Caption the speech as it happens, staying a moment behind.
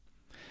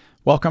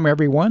Welcome,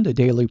 everyone, to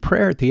Daily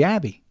Prayer at the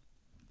Abbey.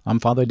 I'm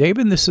Father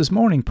David, and this is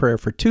morning prayer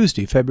for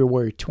Tuesday,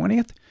 February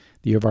 20th,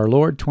 the year of our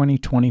Lord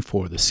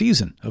 2024, the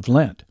season of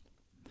Lent.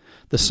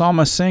 The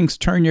psalmist sings,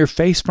 "Turn your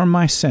face from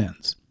my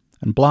sins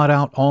and blot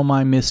out all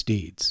my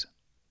misdeeds."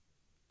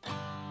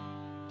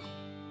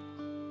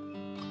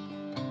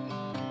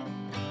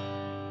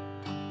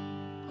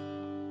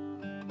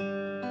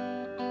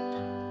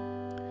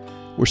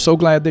 We're so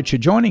glad that you're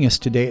joining us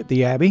today at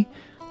the Abbey,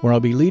 where I'll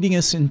be leading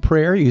us in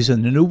prayer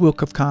using the New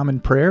Book of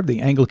Common Prayer of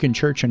the Anglican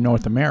Church in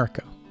North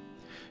America.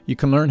 You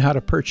can learn how to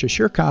purchase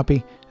your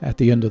copy at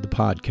the end of the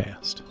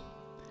podcast.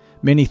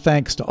 Many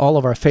thanks to all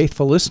of our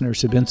faithful listeners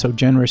who've been so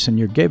generous in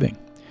your giving.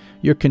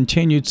 Your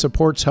continued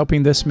support's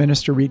helping this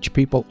ministry reach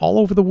people all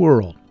over the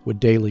world with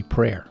daily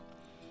prayer.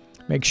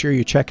 Make sure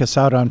you check us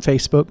out on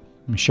Facebook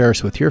and share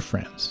us with your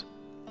friends.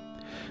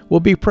 We'll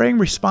be praying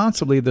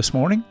responsibly this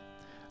morning.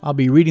 I'll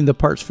be reading the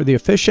parts for the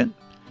officiant.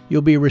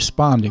 You'll be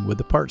responding with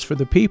the parts for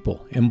the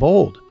people in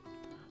bold.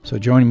 So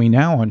join me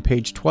now on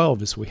page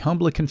 12 as we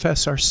humbly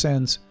confess our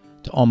sins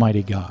to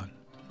Almighty God.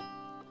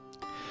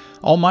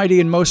 Almighty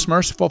and most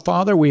merciful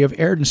Father, we have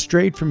erred and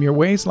strayed from your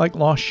ways like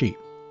lost sheep.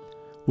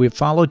 We have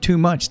followed too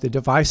much the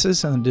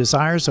devices and the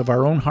desires of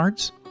our own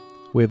hearts.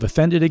 We have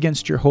offended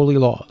against your holy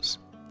laws.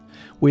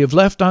 We have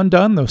left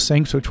undone those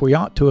things which we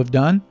ought to have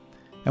done,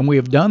 and we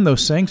have done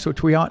those things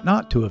which we ought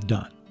not to have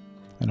done.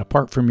 And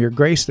apart from your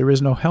grace, there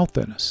is no health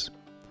in us.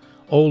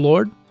 O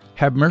Lord,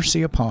 have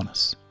mercy upon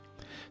us.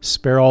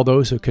 Spare all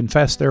those who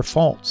confess their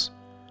faults.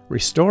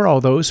 Restore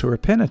all those who are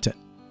penitent,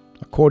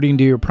 according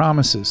to your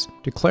promises,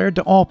 declared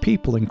to all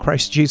people in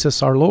Christ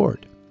Jesus our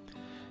Lord.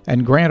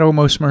 And grant, O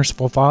most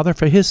merciful Father,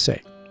 for his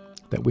sake,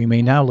 that we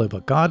may now live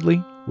a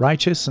godly,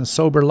 righteous, and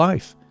sober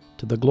life,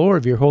 to the glory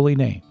of your holy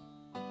name.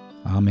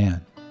 Amen.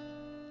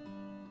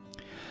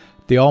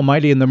 The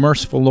Almighty and the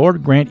merciful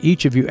Lord grant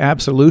each of you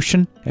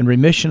absolution and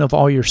remission of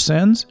all your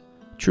sins,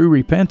 true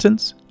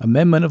repentance,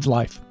 amendment of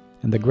life,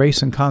 and the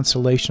grace and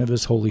consolation of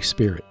his Holy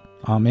Spirit.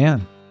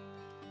 Amen.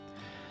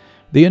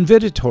 The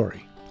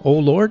invitatory. O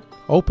Lord,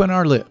 open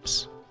our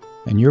lips,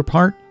 and your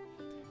part,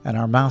 and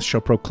our mouth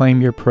shall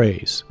proclaim your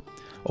praise.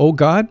 O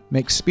God,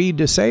 make speed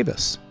to save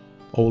us.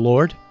 O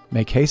Lord,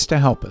 make haste to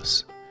help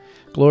us.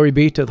 Glory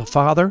be to the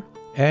Father,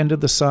 and to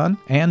the Son,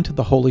 and to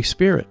the Holy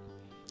Spirit,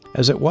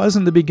 as it was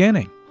in the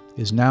beginning,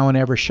 is now, and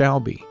ever shall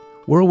be,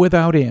 world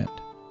without end.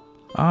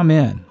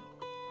 Amen.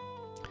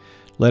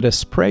 Let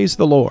us praise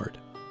the Lord.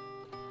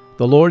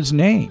 The Lord's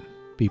name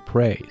be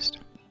praised.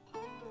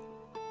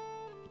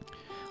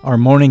 Our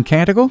morning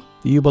canticle,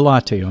 the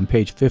Jubilate, on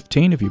page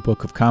 15 of your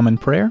Book of Common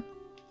Prayer.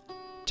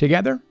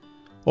 Together,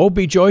 O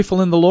be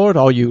joyful in the Lord,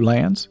 all you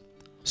lands.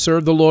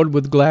 Serve the Lord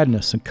with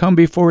gladness, and come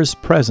before his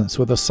presence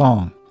with a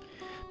song.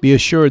 Be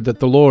assured that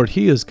the Lord,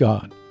 he is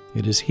God.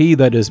 It is he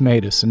that has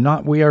made us, and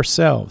not we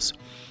ourselves.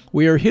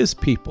 We are his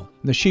people,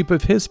 the sheep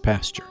of his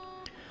pasture.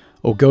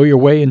 O go your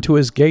way into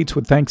his gates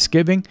with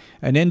thanksgiving,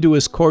 and into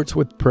his courts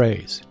with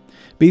praise.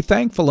 Be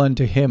thankful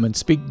unto him, and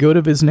speak good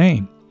of his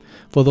name.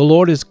 For the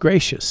Lord is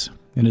gracious,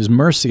 and his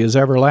mercy is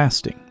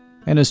everlasting,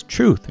 and his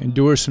truth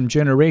endures from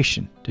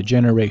generation to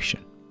generation.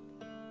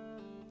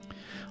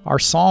 Our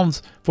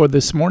psalms for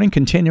this morning,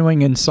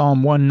 continuing in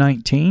Psalm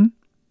 119,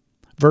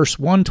 verse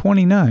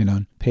 129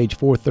 on page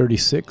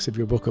 436 of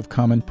your Book of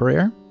Common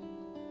Prayer.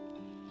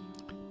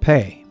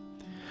 Pay.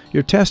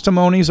 Your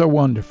testimonies are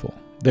wonderful.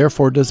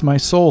 Therefore does my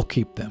soul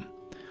keep them.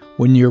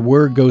 When your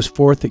word goes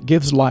forth, it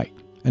gives light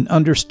and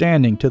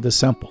understanding to the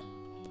simple.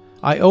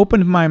 I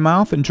opened my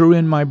mouth and drew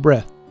in my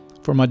breath,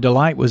 for my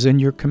delight was in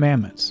your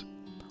commandments.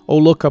 O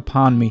look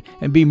upon me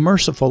and be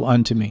merciful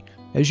unto me,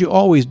 as you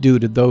always do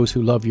to those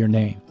who love your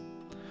name.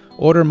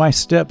 Order my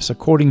steps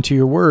according to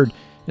your word,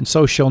 and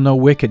so shall no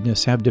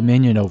wickedness have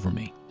dominion over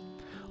me.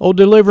 O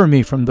deliver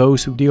me from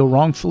those who deal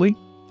wrongfully,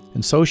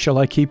 and so shall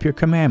I keep your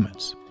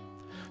commandments.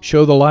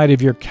 Show the light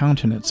of your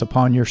countenance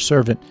upon your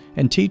servant,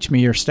 and teach me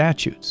your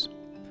statutes.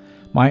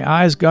 My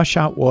eyes gush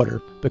out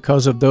water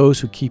because of those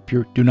who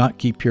do not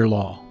keep your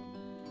law.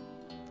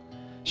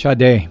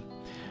 Shaddai.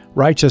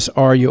 Righteous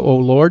are you, O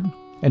Lord,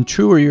 and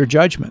true are your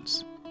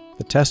judgments.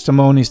 The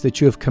testimonies that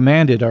you have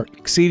commanded are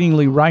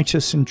exceedingly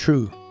righteous and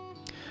true.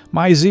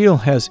 My zeal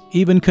has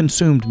even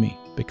consumed me,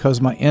 because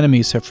my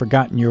enemies have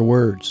forgotten your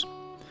words.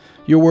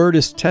 Your word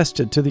is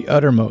tested to the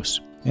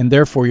uttermost, and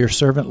therefore your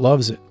servant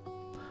loves it.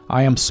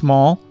 I am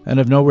small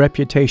and of no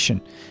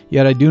reputation,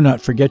 yet I do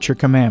not forget your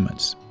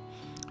commandments.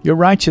 Your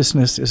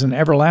righteousness is an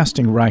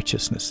everlasting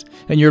righteousness,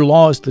 and your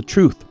law is the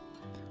truth.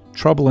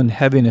 Trouble and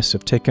heaviness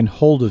have taken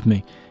hold of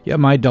me, yet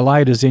my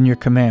delight is in your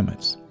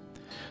commandments.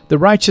 The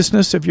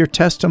righteousness of your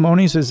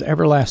testimonies is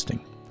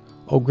everlasting.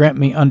 O grant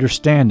me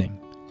understanding,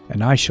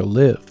 and I shall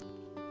live.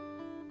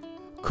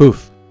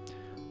 Kuf.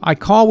 I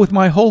call with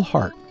my whole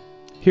heart.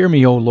 Hear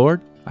me, O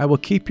Lord, I will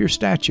keep your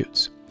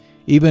statutes.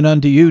 Even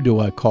unto you do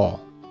I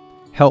call.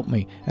 Help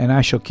me, and I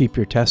shall keep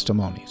your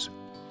testimonies.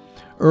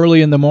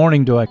 Early in the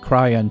morning do I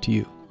cry unto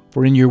you,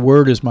 for in your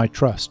word is my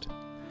trust.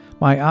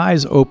 My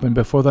eyes open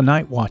before the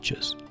night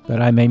watches,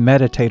 that I may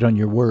meditate on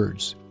your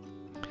words.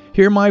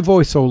 Hear my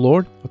voice, O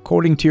Lord,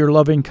 according to your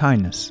loving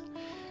kindness.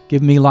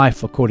 Give me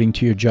life according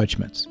to your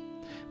judgments.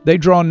 They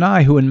draw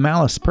nigh who in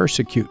malice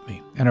persecute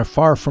me, and are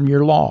far from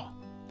your law.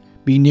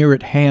 Be near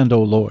at hand,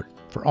 O Lord,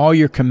 for all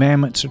your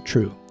commandments are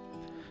true.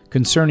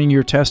 Concerning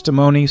your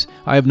testimonies,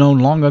 I have known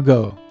long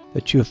ago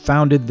that you have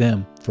founded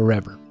them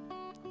forever.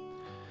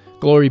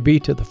 Glory be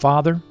to the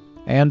Father,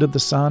 and to the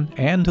Son,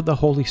 and to the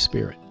Holy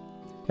Spirit,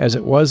 as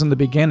it was in the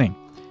beginning,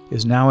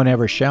 is now, and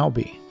ever shall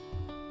be,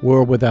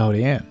 world without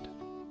end.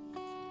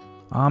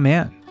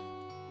 Amen.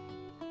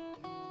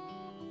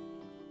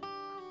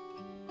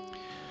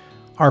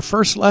 Our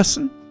first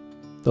lesson,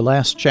 the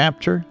last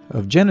chapter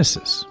of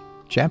Genesis,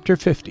 chapter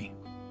 50.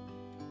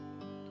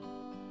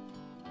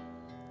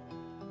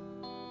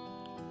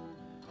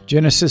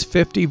 Genesis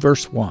 50,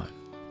 verse 1.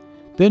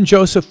 Then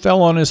Joseph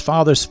fell on his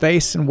father's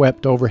face and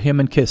wept over him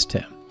and kissed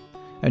him.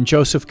 And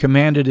Joseph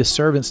commanded his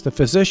servants, the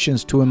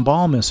physicians, to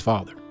embalm his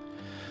father.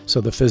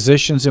 So the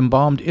physicians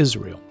embalmed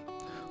Israel.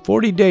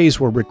 40 days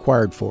were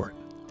required for it,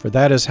 for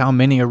that is how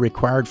many are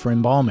required for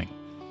embalming.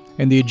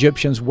 And the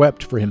Egyptians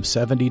wept for him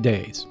 70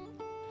 days.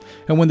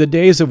 And when the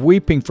days of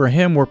weeping for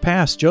him were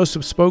past,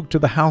 Joseph spoke to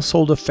the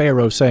household of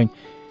Pharaoh, saying,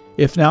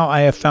 If now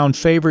I have found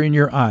favor in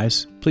your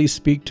eyes, please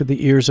speak to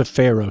the ears of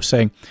Pharaoh,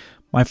 saying,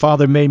 My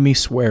father made me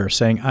swear,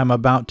 saying, I am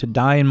about to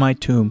die in my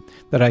tomb,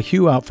 that I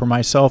hew out for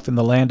myself in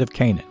the land of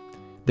Canaan.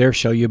 There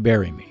shall you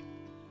bury me.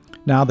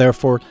 Now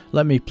therefore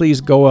let me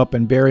please go up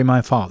and bury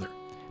my father.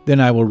 Then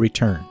I will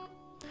return.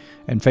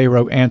 And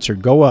Pharaoh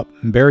answered, Go up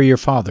and bury your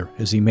father,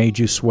 as he made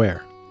you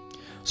swear.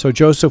 So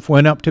Joseph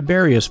went up to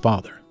bury his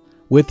father.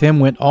 With him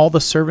went all the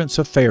servants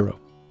of Pharaoh,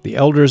 the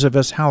elders of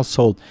his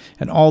household,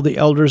 and all the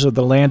elders of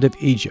the land of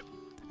Egypt,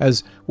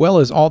 as well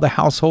as all the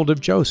household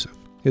of Joseph,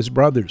 his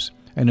brothers,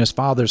 and his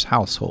father's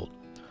household.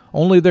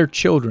 Only their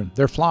children,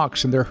 their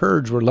flocks, and their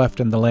herds were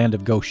left in the land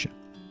of Goshen.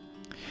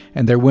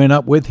 And there went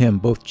up with him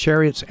both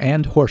chariots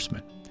and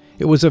horsemen.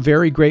 It was a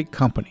very great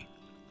company.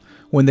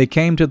 When they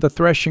came to the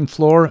threshing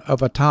floor of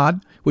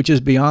Atad, which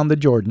is beyond the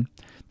Jordan,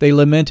 they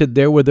lamented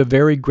there with a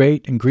very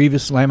great and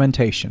grievous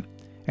lamentation,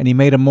 and he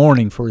made a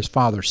mourning for his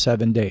father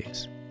 7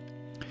 days.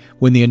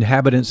 When the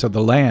inhabitants of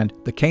the land,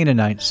 the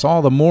Canaanites, saw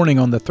the mourning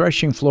on the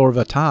threshing floor of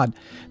Atad,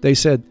 they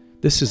said,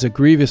 This is a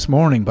grievous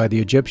mourning by the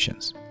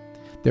Egyptians.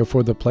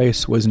 Therefore the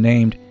place was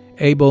named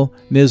Abel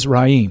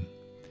Mizraim.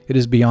 It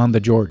is beyond the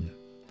Jordan.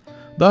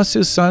 Thus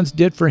his sons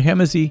did for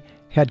him as he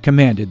had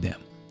commanded them.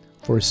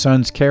 For his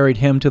sons carried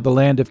him to the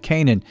land of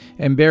Canaan,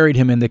 and buried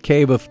him in the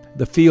cave of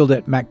the field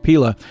at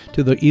Machpelah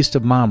to the east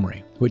of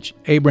Mamre, which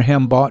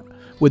Abraham bought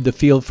with the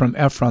field from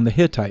Ephron the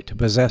Hittite to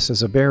possess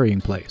as a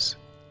burying place.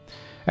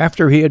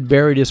 After he had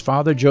buried his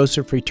father,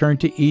 Joseph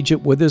returned to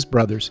Egypt with his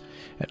brothers,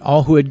 and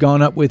all who had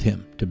gone up with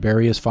him to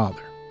bury his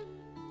father.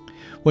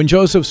 When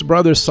Joseph's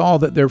brothers saw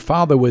that their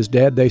father was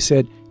dead, they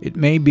said, It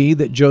may be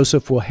that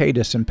Joseph will hate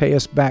us and pay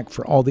us back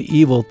for all the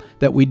evil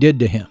that we did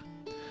to him.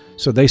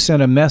 So they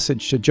sent a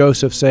message to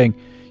Joseph saying,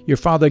 Your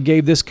father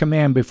gave this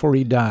command before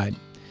he died.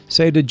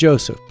 Say to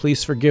Joseph,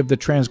 Please forgive the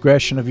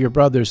transgression of your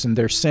brothers and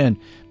their sin,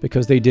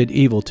 because they did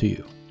evil to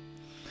you.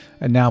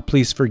 And now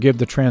please forgive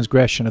the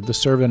transgression of the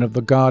servant of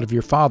the God of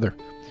your father.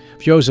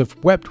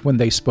 Joseph wept when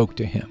they spoke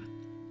to him.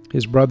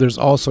 His brothers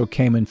also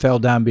came and fell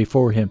down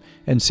before him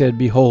and said,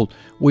 Behold,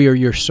 we are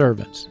your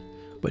servants.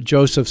 But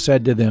Joseph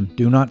said to them,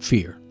 Do not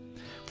fear,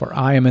 for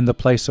I am in the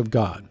place of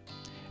God.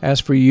 As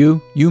for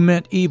you, you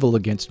meant evil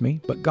against me,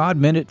 but God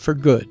meant it for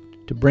good,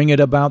 to bring it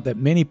about that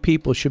many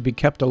people should be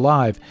kept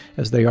alive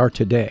as they are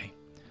today.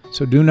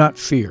 So do not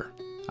fear.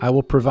 I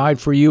will provide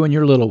for you and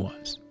your little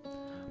ones.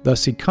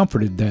 Thus he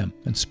comforted them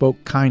and spoke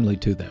kindly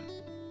to them.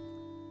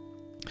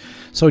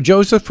 So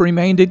Joseph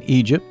remained in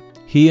Egypt,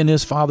 he and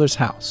his father's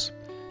house.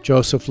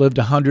 Joseph lived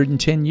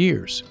 110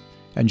 years,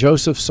 and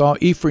Joseph saw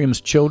Ephraim's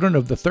children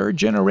of the 3rd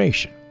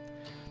generation.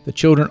 The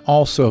children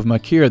also of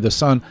Machir, the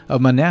son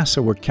of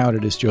Manasseh, were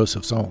counted as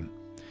Joseph's own.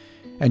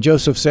 And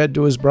Joseph said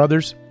to his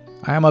brothers,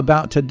 I am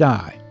about to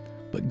die,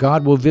 but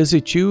God will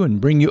visit you and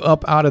bring you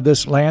up out of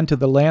this land to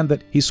the land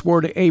that he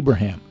swore to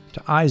Abraham,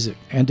 to Isaac,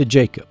 and to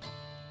Jacob.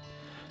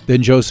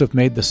 Then Joseph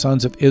made the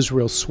sons of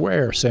Israel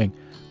swear, saying,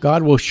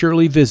 God will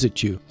surely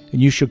visit you, and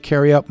you shall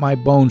carry up my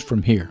bones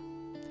from here.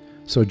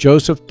 So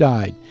Joseph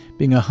died,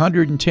 being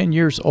 110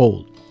 years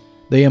old.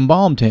 They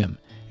embalmed him,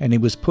 and he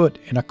was put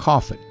in a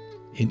coffin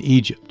in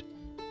Egypt.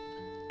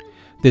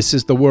 This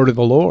is the word of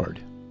the Lord.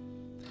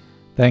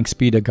 Thanks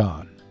be to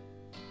God.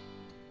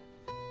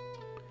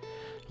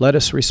 Let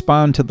us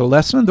respond to the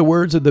lesson of the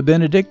words of the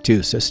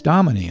Benedictus est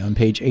Domini on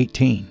page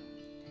 18.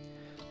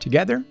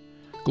 Together,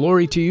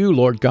 glory to you,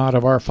 Lord God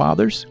of our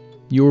fathers.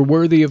 You are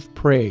worthy of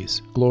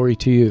praise. Glory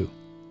to you.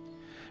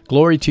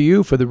 Glory to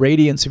you for the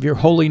radiance of your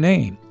holy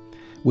name.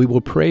 We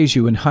will praise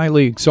you and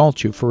highly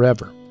exalt you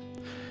forever.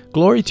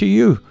 Glory to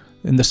you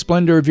in the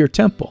splendor of your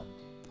temple.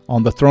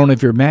 On the throne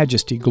of your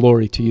majesty,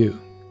 glory to you.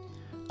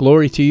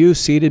 Glory to you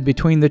seated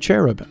between the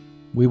cherubim.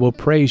 We will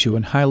praise you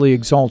and highly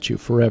exalt you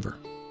forever.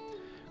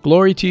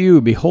 Glory to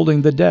you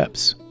beholding the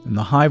depths. In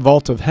the high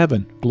vault of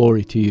heaven,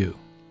 glory to you.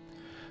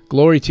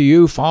 Glory to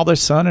you, Father,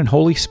 Son, and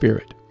Holy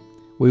Spirit.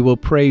 We will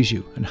praise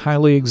you and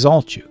highly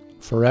exalt you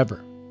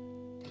forever.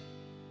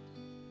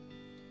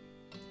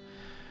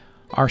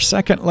 Our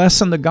second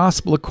lesson, the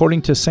Gospel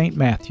according to St.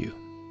 Matthew.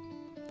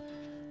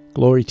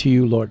 Glory to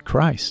you, Lord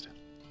Christ.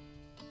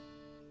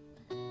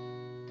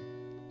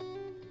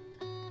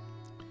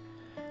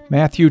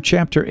 Matthew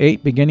chapter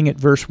 8, beginning at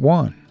verse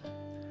 1.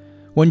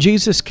 When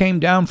Jesus came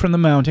down from the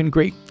mountain,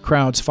 great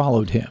crowds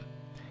followed him.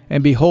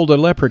 And behold, a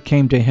leper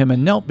came to him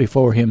and knelt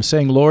before him,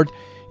 saying, Lord,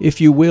 if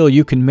you will,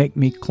 you can make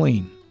me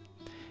clean.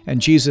 And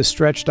Jesus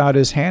stretched out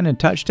his hand and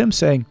touched him,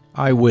 saying,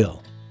 I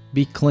will.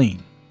 Be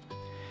clean.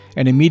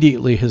 And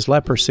immediately his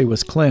leprosy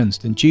was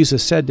cleansed. And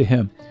Jesus said to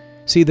him,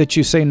 See that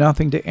you say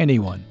nothing to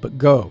anyone, but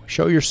go,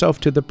 show yourself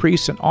to the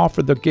priests and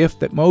offer the gift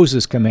that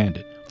Moses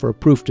commanded for a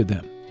proof to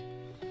them.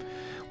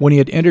 When he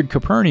had entered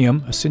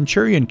Capernaum, a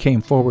centurion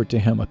came forward to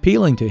him,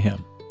 appealing to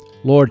him,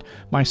 Lord,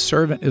 my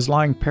servant is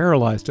lying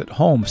paralyzed at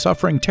home,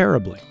 suffering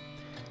terribly.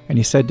 And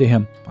he said to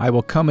him, I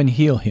will come and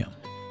heal him.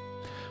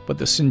 But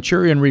the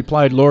centurion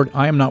replied, Lord,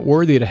 I am not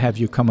worthy to have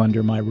you come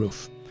under my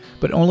roof,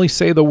 but only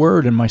say the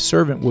word, and my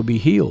servant will be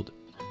healed.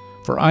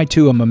 For I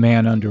too am a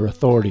man under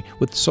authority,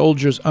 with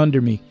soldiers under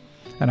me.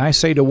 And I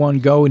say to one,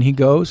 Go, and he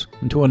goes,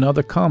 and to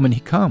another, Come, and he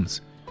comes,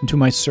 and to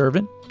my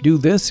servant, Do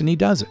this, and he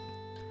does it.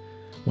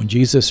 When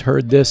Jesus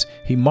heard this,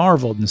 he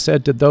marveled and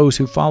said to those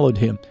who followed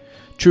him,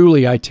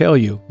 Truly I tell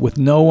you, with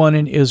no one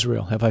in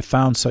Israel have I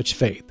found such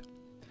faith.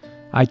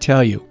 I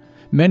tell you,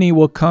 many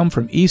will come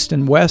from east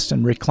and west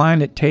and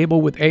recline at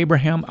table with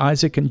Abraham,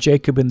 Isaac, and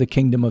Jacob in the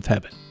kingdom of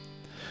heaven,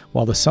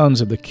 while the sons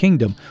of the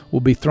kingdom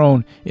will be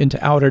thrown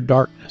into outer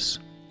darkness.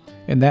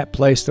 In that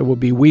place there will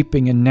be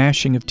weeping and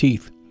gnashing of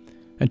teeth.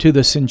 And to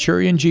the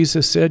centurion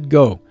Jesus said,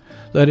 Go,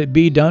 let it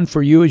be done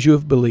for you as you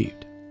have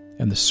believed.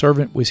 And the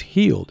servant was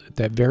healed at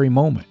that very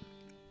moment.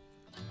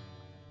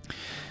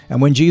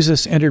 And when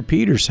Jesus entered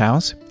Peter's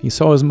house, he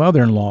saw his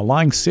mother-in-law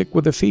lying sick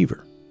with a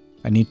fever.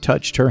 And he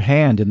touched her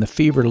hand, and the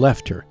fever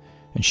left her,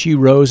 and she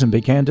rose and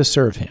began to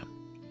serve him.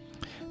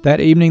 That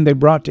evening they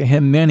brought to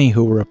him many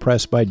who were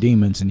oppressed by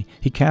demons, and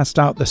he cast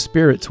out the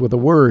spirits with a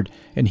word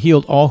and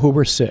healed all who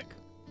were sick.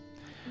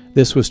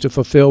 This was to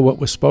fulfill what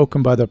was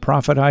spoken by the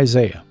prophet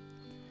Isaiah.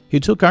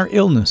 He took our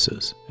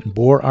illnesses and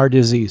bore our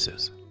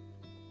diseases.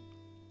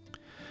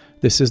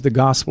 This is the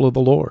gospel of the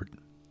Lord.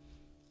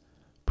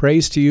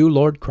 Praise to you,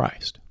 Lord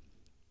Christ.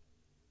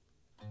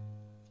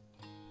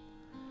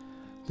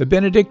 The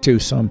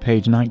Benedictus on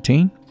page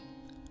 19.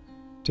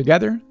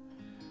 Together.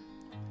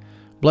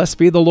 Blessed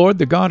be the Lord,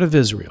 the God of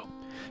Israel.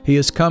 He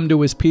has come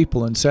to his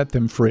people and set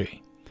them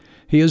free.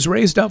 He has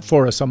raised up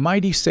for us a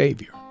mighty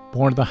Savior,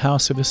 born of the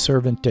house of his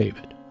servant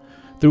David.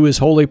 Through his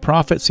holy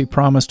prophets he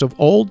promised of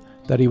old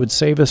that he would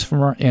save us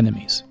from our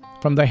enemies,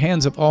 from the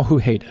hands of all who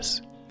hate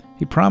us.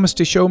 He promised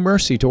to show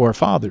mercy to our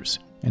fathers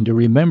and to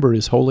remember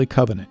his holy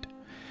covenant.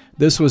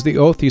 This was the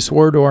oath he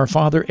swore to our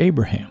father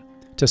Abraham,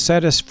 to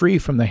set us free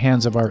from the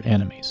hands of our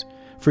enemies,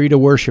 free to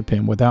worship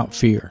him without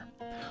fear,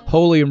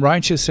 holy and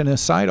righteous in his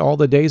sight all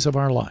the days of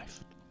our life.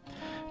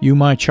 You,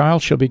 my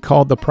child, shall be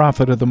called the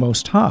prophet of the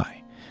Most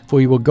High, for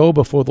you will go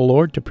before the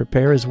Lord to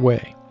prepare his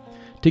way,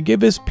 to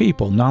give his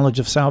people knowledge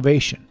of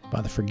salvation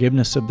by the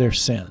forgiveness of their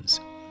sins.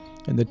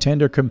 In the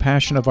tender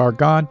compassion of our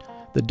God,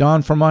 the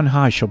dawn from on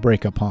high shall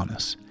break upon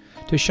us,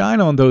 to shine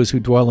on those who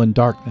dwell in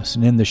darkness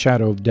and in the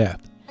shadow of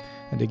death,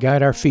 and to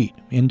guide our feet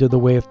into the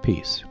way of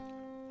peace.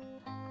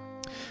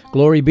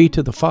 Glory be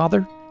to the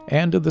Father,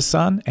 and to the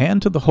Son,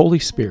 and to the Holy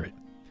Spirit,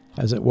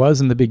 as it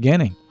was in the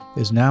beginning,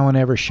 is now, and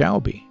ever shall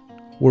be,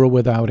 world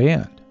without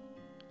end.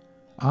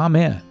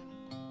 Amen.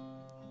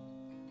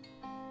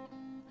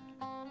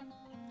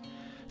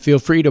 Feel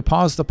free to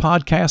pause the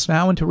podcast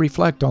now and to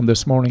reflect on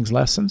this morning's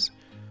lessons,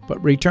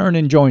 but return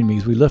and join me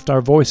as we lift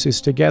our voices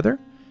together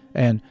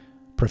and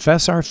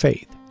profess our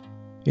faith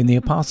in the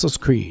Apostles'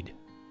 Creed.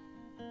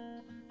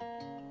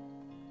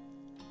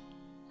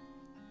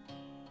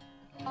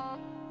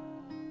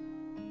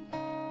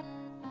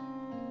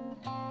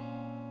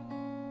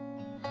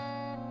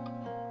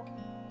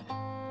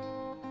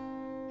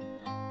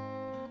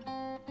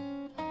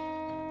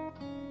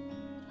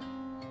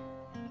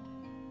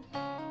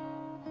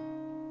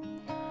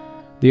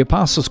 The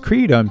Apostles'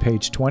 Creed on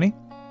page 20.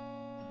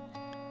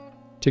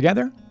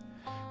 Together,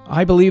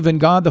 I believe in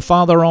God the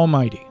Father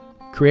Almighty,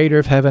 creator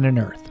of heaven and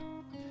earth.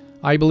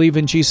 I believe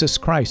in Jesus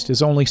Christ,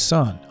 his only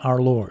Son,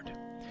 our Lord.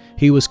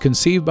 He was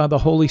conceived by the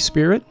Holy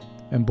Spirit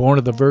and born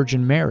of the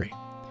Virgin Mary.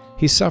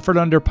 He suffered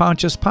under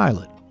Pontius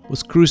Pilate,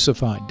 was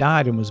crucified,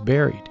 died, and was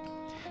buried.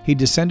 He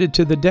descended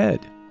to the dead.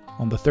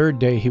 On the third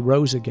day he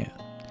rose again.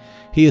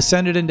 He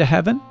ascended into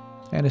heaven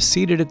and is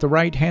seated at the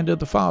right hand of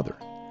the Father.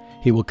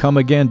 He will come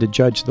again to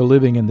judge the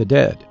living and the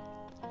dead.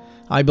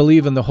 I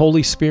believe in the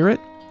Holy Spirit,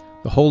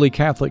 the Holy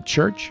Catholic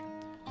Church,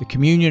 the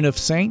communion of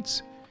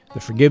saints, the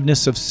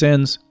forgiveness of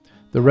sins,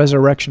 the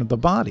resurrection of the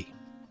body,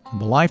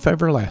 and the life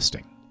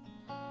everlasting.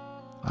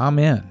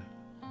 Amen.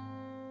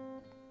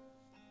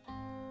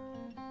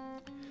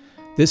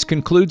 This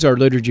concludes our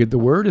Liturgy of the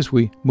Word as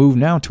we move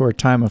now to our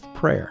time of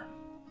prayer.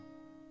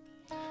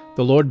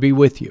 The Lord be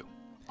with you,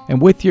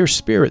 and with your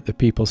spirit, the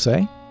people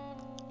say.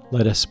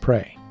 Let us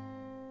pray.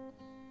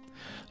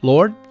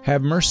 Lord,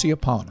 have mercy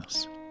upon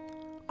us.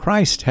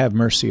 Christ, have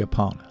mercy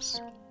upon us.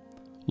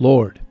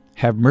 Lord,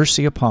 have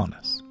mercy upon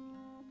us.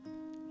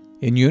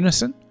 In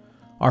unison,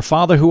 Our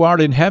Father who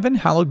art in heaven,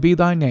 hallowed be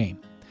thy name.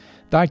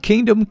 Thy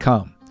kingdom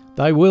come,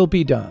 thy will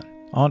be done,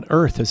 on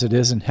earth as it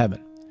is in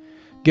heaven.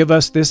 Give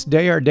us this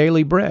day our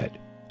daily bread,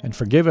 and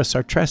forgive us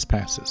our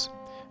trespasses,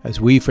 as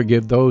we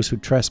forgive those who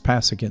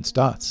trespass against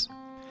us.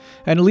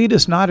 And lead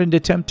us not into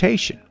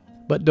temptation,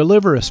 but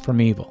deliver us from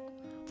evil.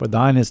 For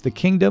thine is the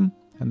kingdom,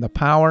 and the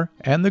power,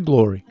 and the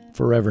glory,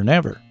 forever and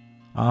ever.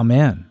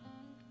 Amen.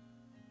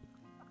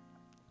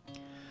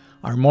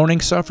 Our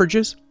morning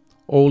suffrages,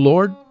 O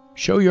Lord,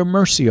 show your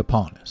mercy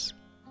upon us,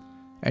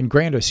 and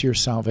grant us your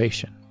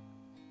salvation.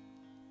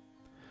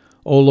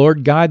 O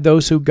Lord, guide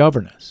those who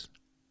govern us,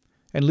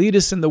 and lead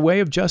us in the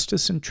way of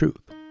justice and truth.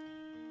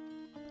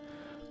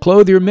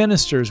 Clothe your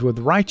ministers with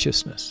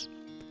righteousness,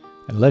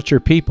 and let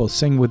your people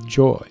sing with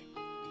joy.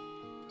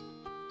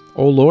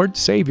 O Lord,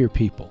 save your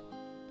people,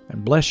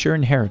 and bless your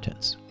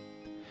inheritance.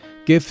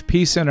 Give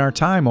peace in our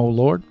time, O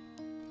Lord,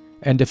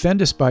 and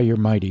defend us by your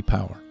mighty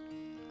power.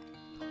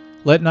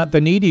 Let not the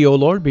needy, O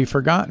Lord, be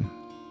forgotten,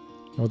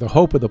 nor the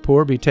hope of the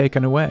poor be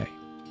taken away.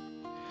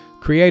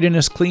 Create in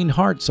us clean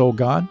hearts, O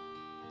God,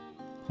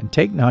 and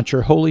take not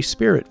your Holy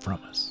Spirit from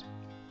us.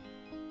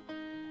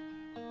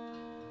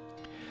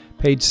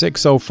 Page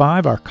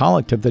 605, our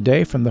collect of the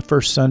day from the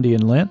first Sunday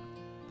in Lent.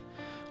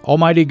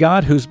 Almighty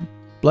God, whose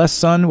blessed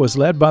Son was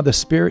led by the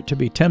Spirit to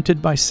be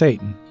tempted by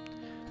Satan,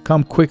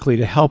 come quickly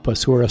to help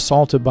us who are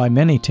assaulted by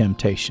many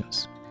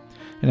temptations.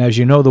 And as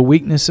you know the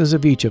weaknesses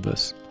of each of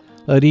us,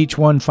 let each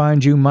one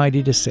find you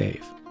mighty to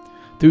save.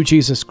 Through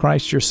Jesus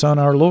Christ, your Son,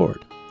 our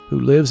Lord, who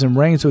lives and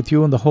reigns with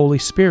you in the Holy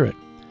Spirit,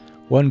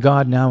 one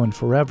God now and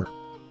forever.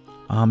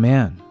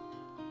 Amen.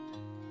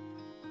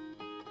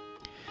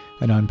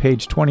 And on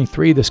page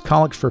 23, this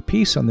collect for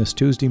peace on this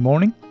Tuesday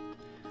morning.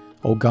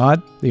 O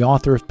God, the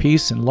author of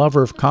peace and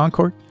lover of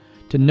concord,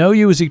 to know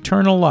you is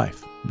eternal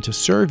life, and to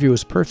serve you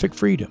is perfect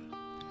freedom.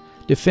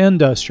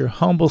 Defend us, your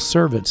humble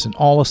servants, in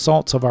all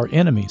assaults of our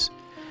enemies,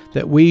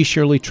 that we,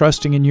 surely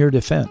trusting in your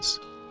defense,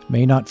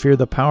 may not fear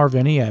the power of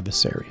any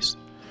adversaries.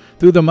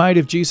 Through the might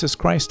of Jesus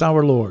Christ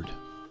our Lord.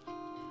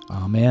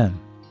 Amen.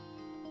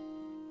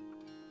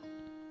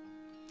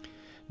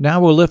 Now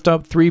we'll lift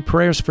up 3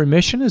 prayers for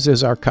mission, as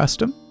is our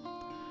custom.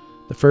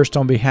 The first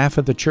on behalf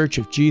of the Church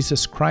of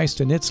Jesus Christ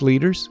and its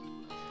leaders.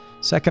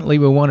 Secondly,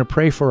 we want to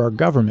pray for our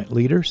government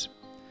leaders.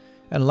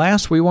 And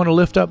last, we want to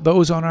lift up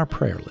those on our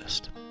prayer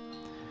list.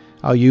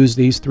 I'll use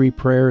these 3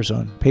 prayers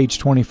on page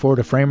 24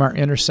 to frame our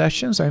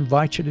intercessions. I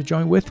invite you to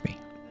join with me.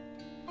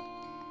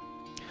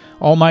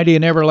 Almighty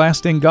and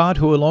everlasting God,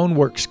 who alone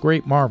works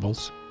great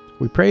marvels,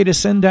 we pray to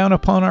send down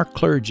upon our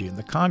clergy and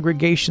the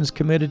congregations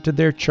committed to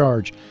their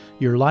charge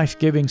your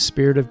life-giving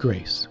Spirit of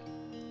grace.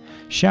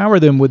 Shower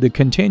them with the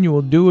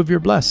continual dew of your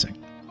blessing,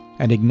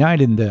 and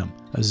ignite in them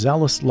a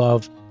zealous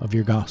love of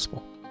your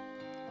gospel.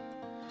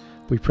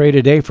 We pray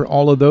today for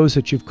all of those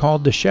that you've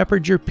called to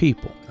shepherd your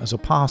people as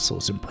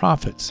apostles and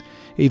prophets,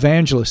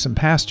 evangelists and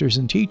pastors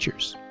and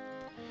teachers.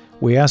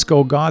 We ask,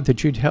 O God,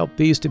 that you'd help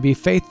these to be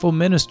faithful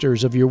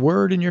ministers of your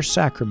word and your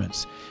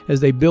sacraments as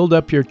they build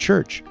up your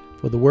church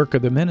for the work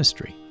of the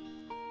ministry.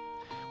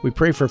 We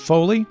pray for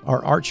Foley,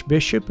 our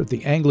Archbishop of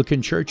the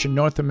Anglican Church in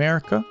North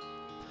America,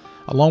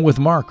 along with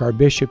Mark, our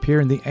bishop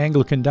here in the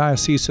Anglican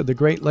Diocese of the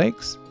Great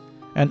Lakes,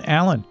 and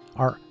Alan,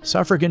 our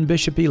suffragan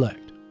bishop-elect.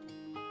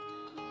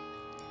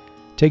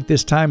 Take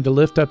this time to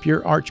lift up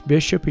your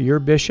archbishop or your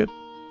bishop,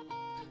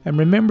 and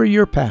remember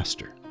your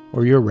pastor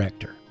or your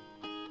rector.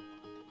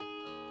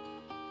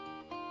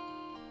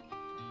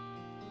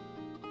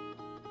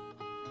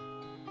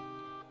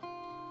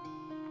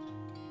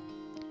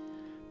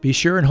 Be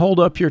sure and hold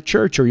up your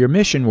church or your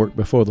mission work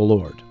before the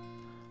Lord.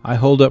 I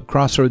hold up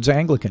Crossroads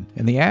Anglican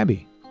in the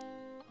Abbey.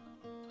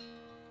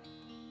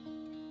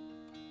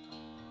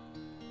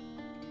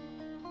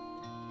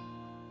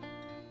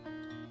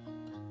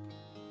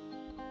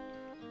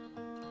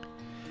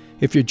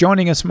 If you're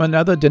joining us from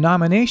another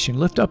denomination,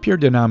 lift up your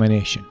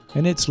denomination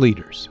and its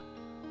leaders.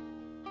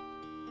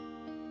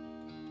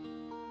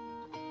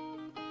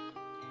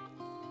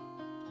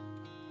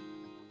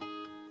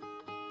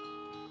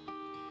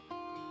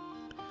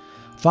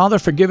 Father,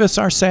 forgive us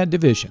our sad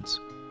divisions.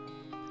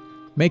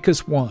 Make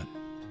us one.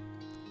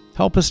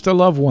 Help us to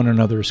love one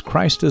another as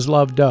Christ has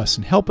loved us,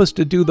 and help us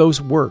to do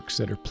those works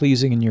that are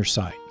pleasing in your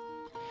sight.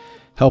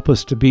 Help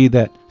us to be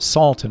that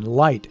salt and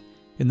light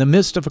in the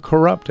midst of a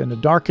corrupt and a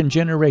darkened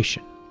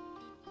generation.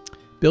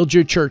 Build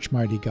your church,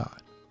 mighty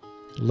God.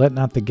 Let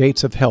not the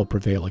gates of hell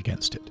prevail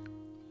against it.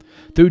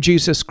 Through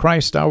Jesus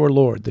Christ our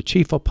Lord, the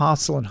chief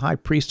apostle and high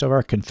priest of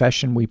our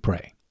confession, we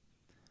pray.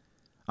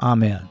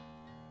 Amen.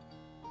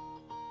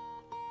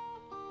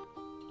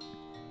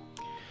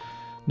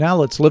 Now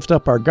let's lift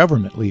up our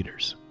government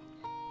leaders.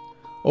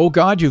 O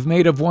God, you've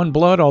made of one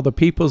blood all the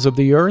peoples of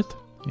the earth,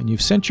 and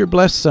you've sent your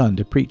blessed Son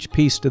to preach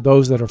peace to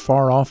those that are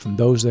far off and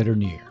those that are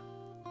near.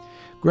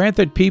 Grant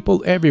that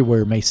people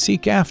everywhere may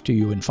seek after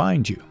you and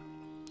find you.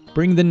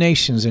 Bring the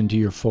nations into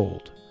your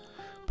fold.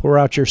 Pour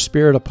out your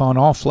Spirit upon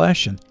all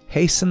flesh and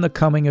hasten the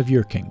coming of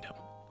your kingdom.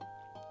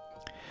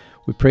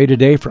 We pray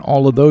today for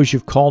all of those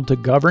you've called to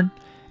govern,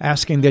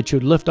 asking that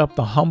you'd lift up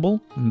the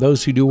humble and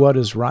those who do what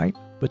is right,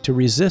 but to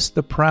resist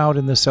the proud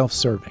and the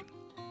self-serving.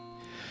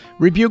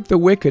 Rebuke the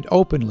wicked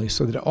openly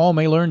so that all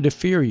may learn to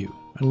fear you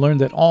and learn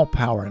that all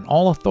power and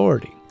all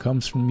authority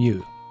comes from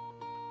you.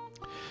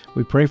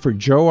 We pray for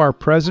Joe, our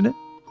president,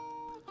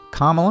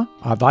 Kamala,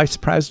 our vice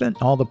president,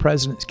 and all the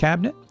president's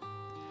cabinet.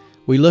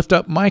 We lift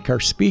up Mike, our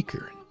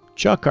speaker,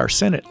 Chuck, our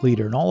Senate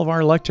leader, and all of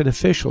our elected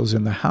officials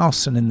in the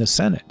House and in the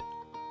Senate.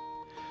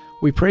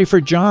 We pray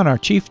for John, our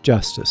Chief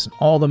Justice, and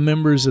all the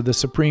members of the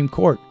Supreme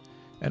Court,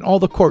 and all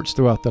the courts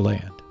throughout the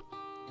land.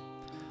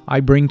 I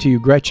bring to you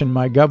Gretchen,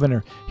 my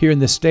governor, here in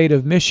the state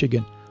of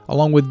Michigan,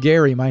 along with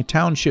Gary, my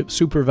township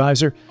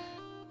supervisor,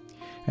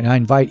 and I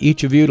invite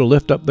each of you to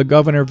lift up the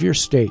governor of your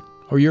state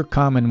or your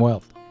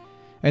commonwealth,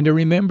 and to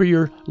remember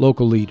your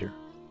local leader.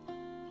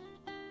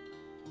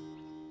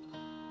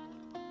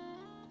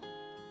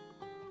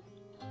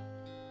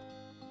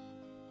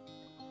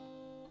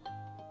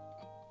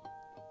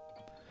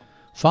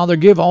 Father,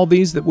 give all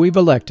these that we've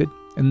elected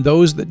and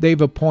those that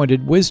they've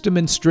appointed wisdom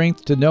and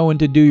strength to know and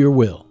to do your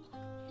will.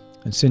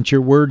 And since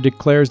your word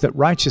declares that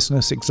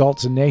righteousness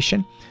exalts a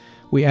nation,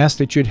 we ask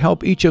that you'd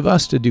help each of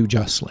us to do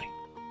justly,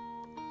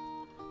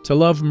 to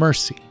love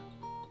mercy,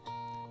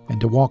 and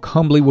to walk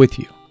humbly with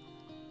you,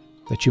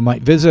 that you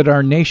might visit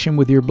our nation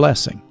with your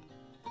blessing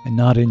and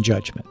not in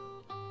judgment.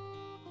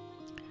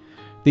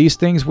 These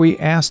things we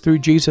ask through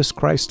Jesus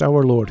Christ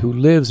our Lord, who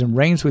lives and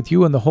reigns with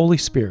you in the Holy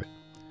Spirit,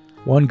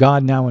 one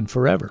God, now and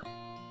forever.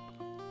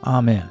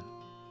 Amen.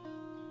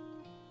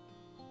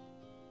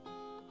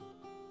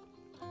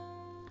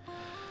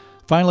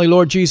 Finally,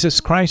 Lord Jesus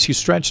Christ, you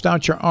stretched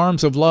out your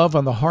arms of love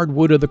on the hard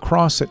wood of the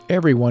cross that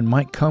everyone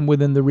might come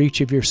within the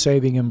reach of your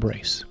saving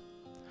embrace.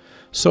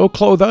 So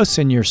clothe us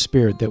in your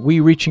Spirit that we,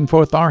 reaching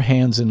forth our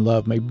hands in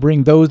love, may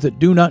bring those that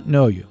do not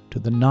know you to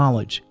the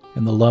knowledge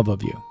and the love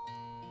of you.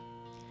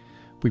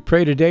 We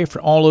pray today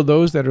for all of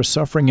those that are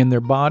suffering in their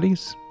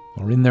bodies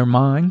or in their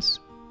minds.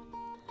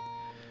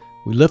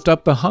 We lift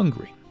up the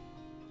hungry,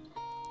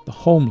 the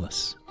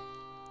homeless,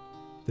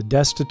 the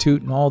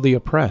destitute, and all the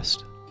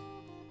oppressed.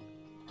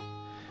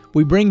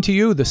 We bring to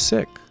you the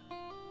sick,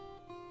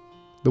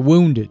 the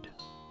wounded,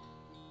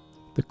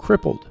 the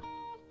crippled,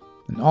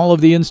 and all of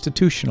the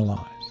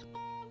institutionalized.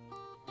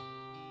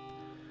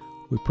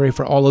 We pray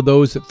for all of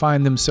those that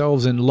find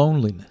themselves in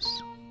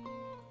loneliness,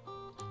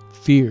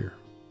 fear,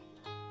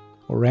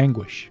 or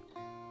anguish.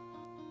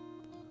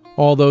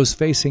 All those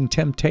facing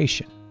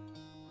temptation,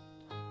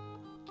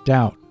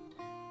 doubt,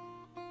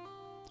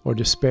 or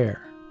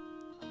despair.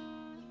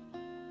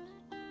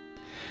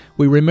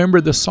 We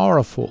remember the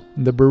sorrowful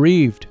and the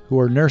bereaved who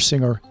are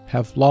nursing or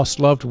have lost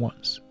loved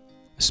ones,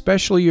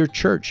 especially your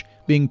church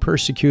being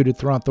persecuted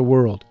throughout the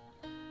world.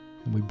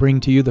 And we bring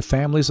to you the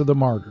families of the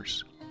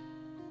martyrs.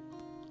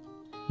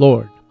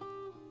 Lord,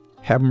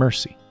 have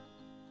mercy.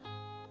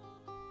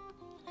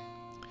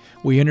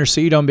 We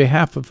intercede on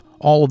behalf of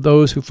all of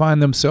those who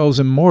find themselves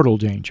in mortal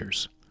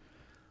dangers,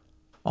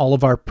 all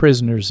of our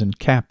prisoners and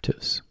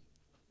captives,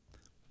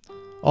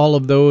 all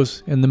of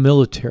those in the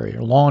military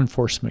or law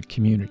enforcement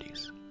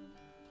communities,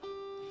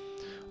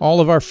 all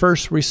of our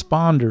first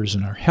responders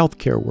and our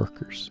healthcare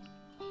workers.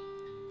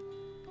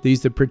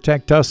 These that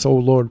protect us, O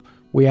Lord,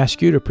 we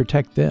ask you to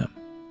protect them.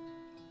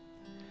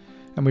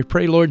 And we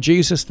pray, Lord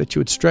Jesus, that you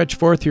would stretch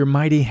forth your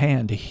mighty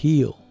hand to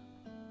heal,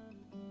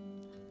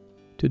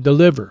 to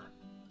deliver,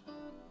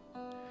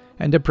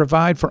 and to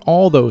provide for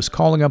all those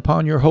calling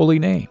upon your holy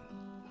name.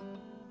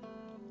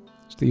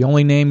 It's the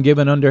only name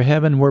given under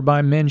heaven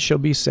whereby men shall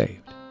be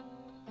saved.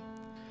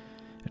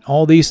 And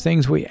all these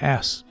things we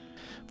ask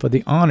for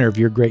the honor of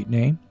your great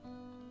name.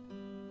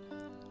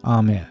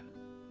 Amen.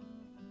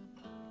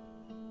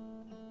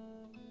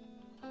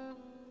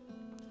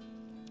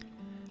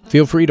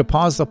 Feel free to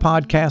pause the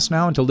podcast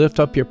now and to lift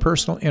up your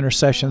personal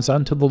intercessions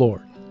unto the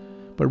Lord.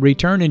 But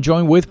return and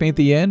join with me at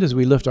the end as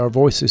we lift our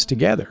voices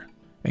together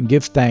and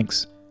give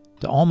thanks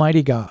to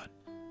Almighty God.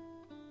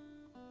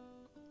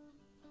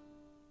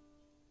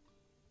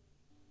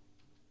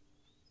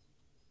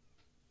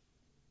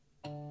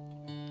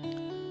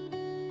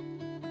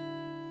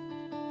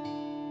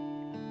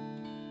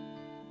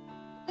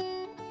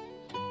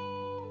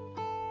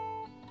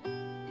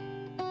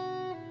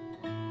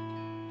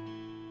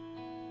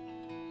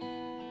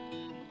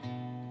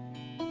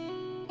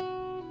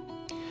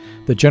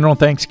 The General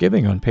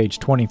Thanksgiving on page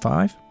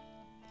 25.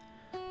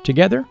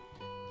 Together,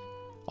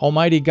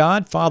 Almighty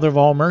God, Father of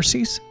all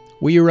mercies,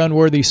 we, your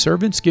unworthy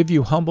servants, give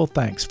you humble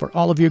thanks for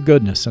all of your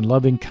goodness and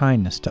loving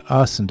kindness to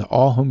us and to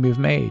all whom you've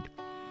made.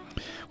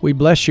 We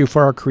bless you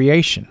for our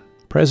creation,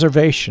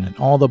 preservation, and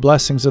all the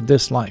blessings of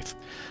this life,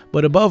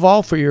 but above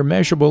all for your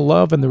immeasurable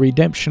love and the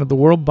redemption of the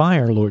world by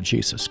our Lord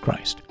Jesus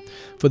Christ,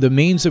 for the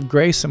means of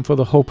grace and for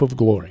the hope of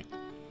glory.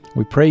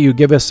 We pray you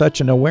give us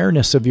such an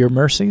awareness of your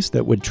mercies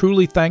that with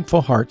truly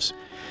thankful hearts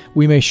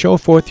we may show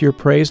forth your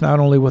praise not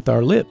only with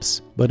our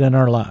lips, but in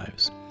our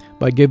lives.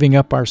 by giving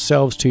up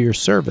ourselves to your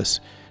service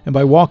and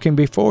by walking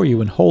before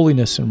you in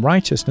holiness and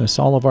righteousness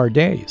all of our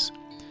days.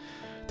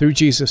 Through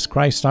Jesus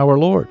Christ our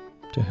Lord,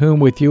 to whom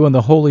with you and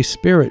the Holy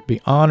Spirit be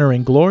honor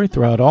and glory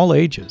throughout all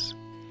ages.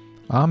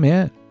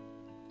 Amen.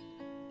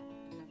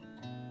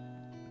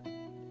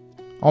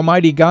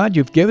 Almighty God,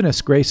 you've given us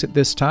grace at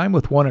this time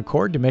with one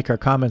accord to make our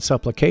common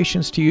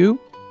supplications to you,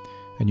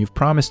 and you've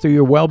promised through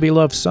your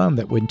well-beloved Son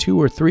that when 2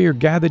 or 3 are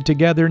gathered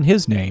together in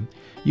his name,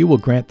 you will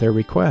grant their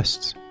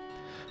requests.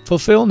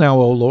 Fulfill now,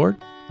 O Lord,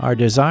 our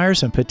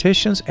desires and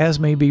petitions as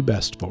may be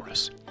best for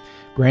us,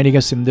 granting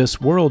us in this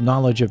world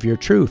knowledge of your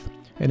truth,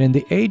 and in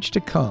the age to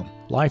come,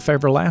 life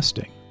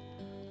everlasting.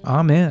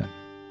 Amen.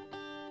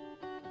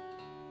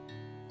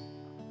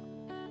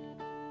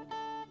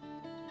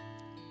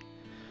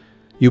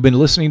 You've been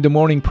listening to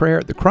Morning Prayer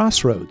at the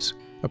Crossroads,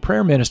 a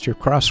prayer ministry of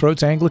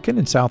Crossroads Anglican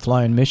in South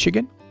Lyon,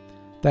 Michigan.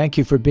 Thank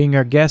you for being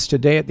our guest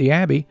today at the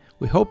Abbey.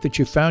 We hope that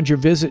you found your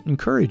visit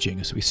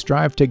encouraging as we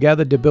strive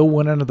together to build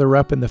one another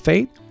up in the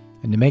faith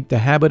and to make the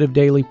habit of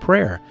daily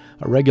prayer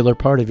a regular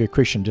part of your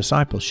Christian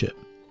discipleship.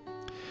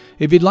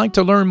 If you'd like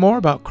to learn more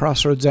about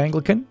Crossroads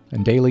Anglican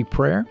and daily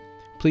prayer,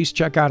 please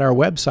check out our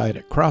website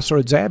at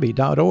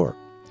crossroadsabbey.org.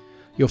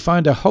 You'll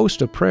find a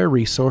host of prayer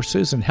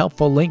resources and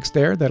helpful links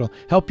there that'll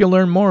help you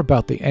learn more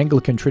about the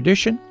Anglican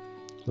tradition,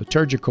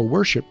 liturgical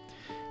worship,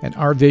 and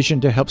our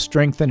vision to help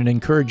strengthen and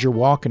encourage your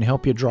walk and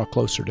help you draw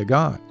closer to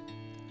God.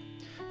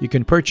 You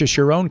can purchase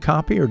your own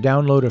copy or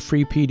download a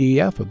free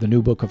PDF of the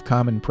New Book of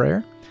Common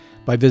Prayer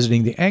by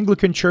visiting the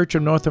Anglican Church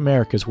of North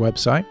America's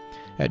website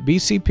at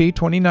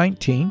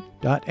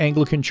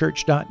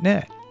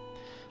bcp2019.anglicanchurch.net.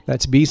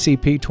 That's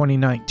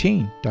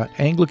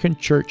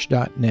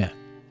bcp2019.anglicanchurch.net.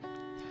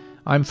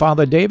 I'm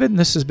Father David, and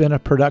this has been a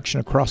production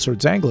of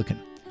Crossroads Anglican.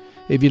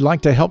 If you'd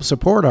like to help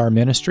support our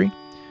ministry,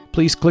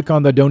 please click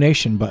on the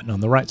donation button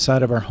on the right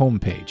side of our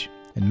homepage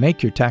and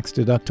make your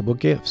tax-deductible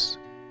gifts.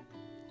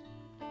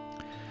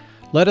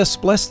 Let us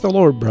bless the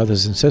Lord,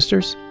 brothers and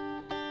sisters.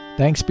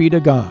 Thanks be to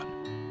God.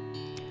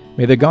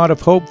 May the God of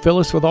hope fill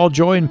us with all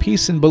joy and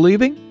peace in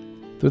believing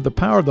through the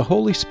power of the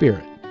Holy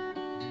Spirit.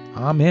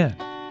 Amen.